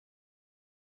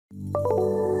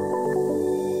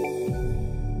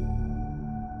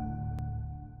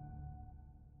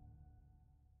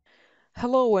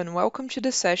Hello and welcome to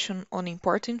the session on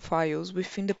importing files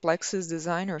within the PLAXIS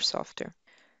Designer software.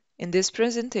 In this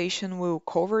presentation, we will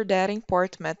cover data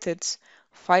import methods,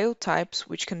 file types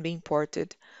which can be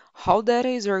imported, how data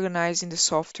is organized in the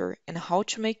software, and how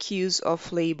to make use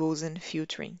of labels and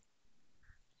filtering.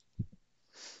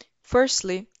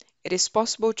 Firstly, it is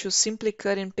possible to simply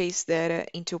cut and paste data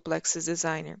into PLAXIS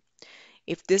Designer.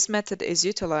 If this method is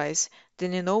utilized,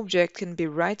 then an object can be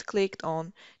right-clicked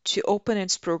on to open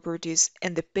its properties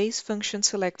and the paste function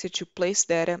selected to place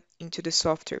data into the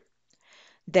software.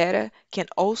 Data can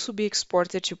also be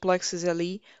exported to PLAXIS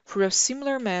LE through a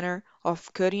similar manner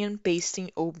of cutting and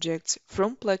pasting objects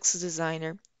from PLAXIS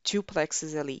Designer to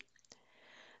PLAXIS LE.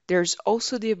 There's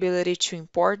also the ability to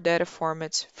import data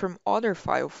formats from other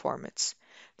file formats.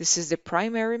 This is the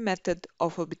primary method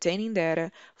of obtaining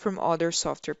data from other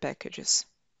software packages.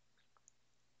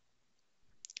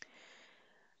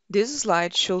 This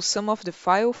slide shows some of the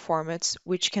file formats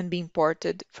which can be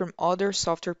imported from other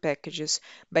software packages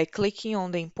by clicking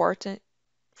on the Import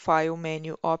File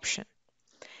menu option.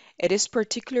 It is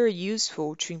particularly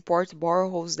useful to import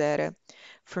boreholes data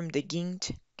from the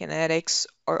GINT, Kinetics,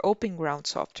 or OpenGround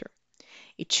software.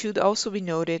 It should also be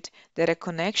noted that a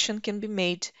connection can be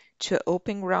made to an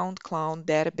OpenGround cloud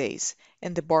database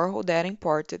and the borehole data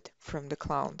imported from the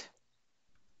cloud.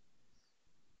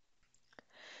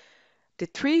 The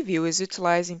tree view is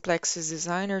utilized in PLAXIS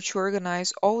Designer to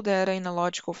organize all data in a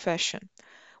logical fashion.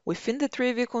 Within the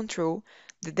tree view control,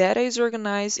 the data is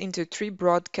organized into three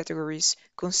broad categories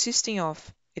consisting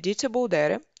of editable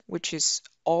data, which is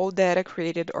all data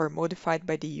created or modified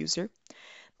by the user.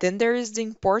 Then there is the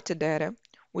imported data,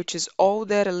 which is all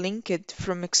data linked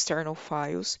from external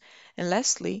files. And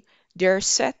lastly, there are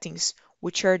settings,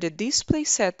 which are the display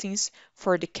settings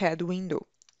for the CAD window.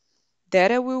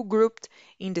 Data will grouped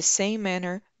in the same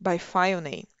manner by file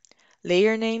name,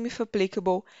 layer name if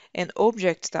applicable, and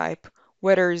object type,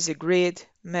 whether it is a grid,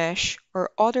 mesh,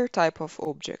 or other type of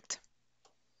object.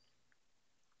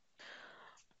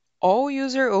 All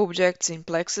user objects in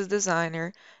PLAXIS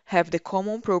Designer have the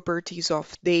common properties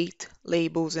of date,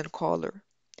 labels, and color.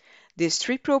 These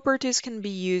three properties can be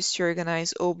used to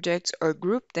organize objects or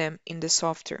group them in the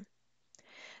software.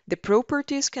 The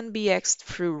properties can be accessed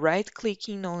through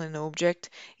right-clicking on an object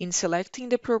and selecting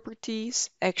the Properties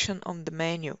action on the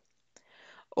menu.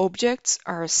 Objects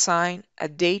are assigned a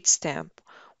date stamp,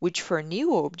 which for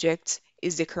new objects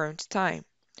is the current time.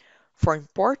 For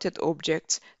imported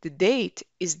objects, the date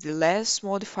is the last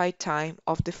modified time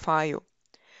of the file.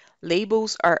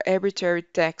 Labels are arbitrary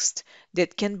text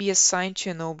that can be assigned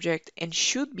to an object and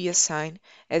should be assigned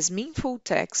as meaningful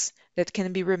text that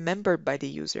can be remembered by the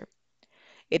user.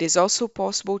 It is also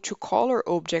possible to color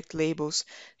object labels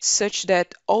such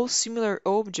that all similar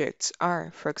objects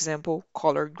are, for example,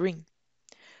 colored green.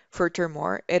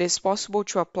 Furthermore, it is possible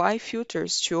to apply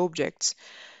filters to objects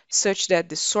such that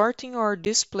the sorting or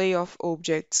display of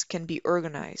objects can be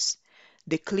organized.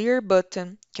 The Clear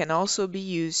button can also be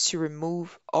used to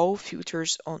remove all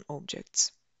filters on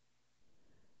objects.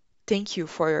 Thank you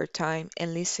for your time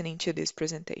and listening to this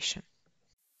presentation.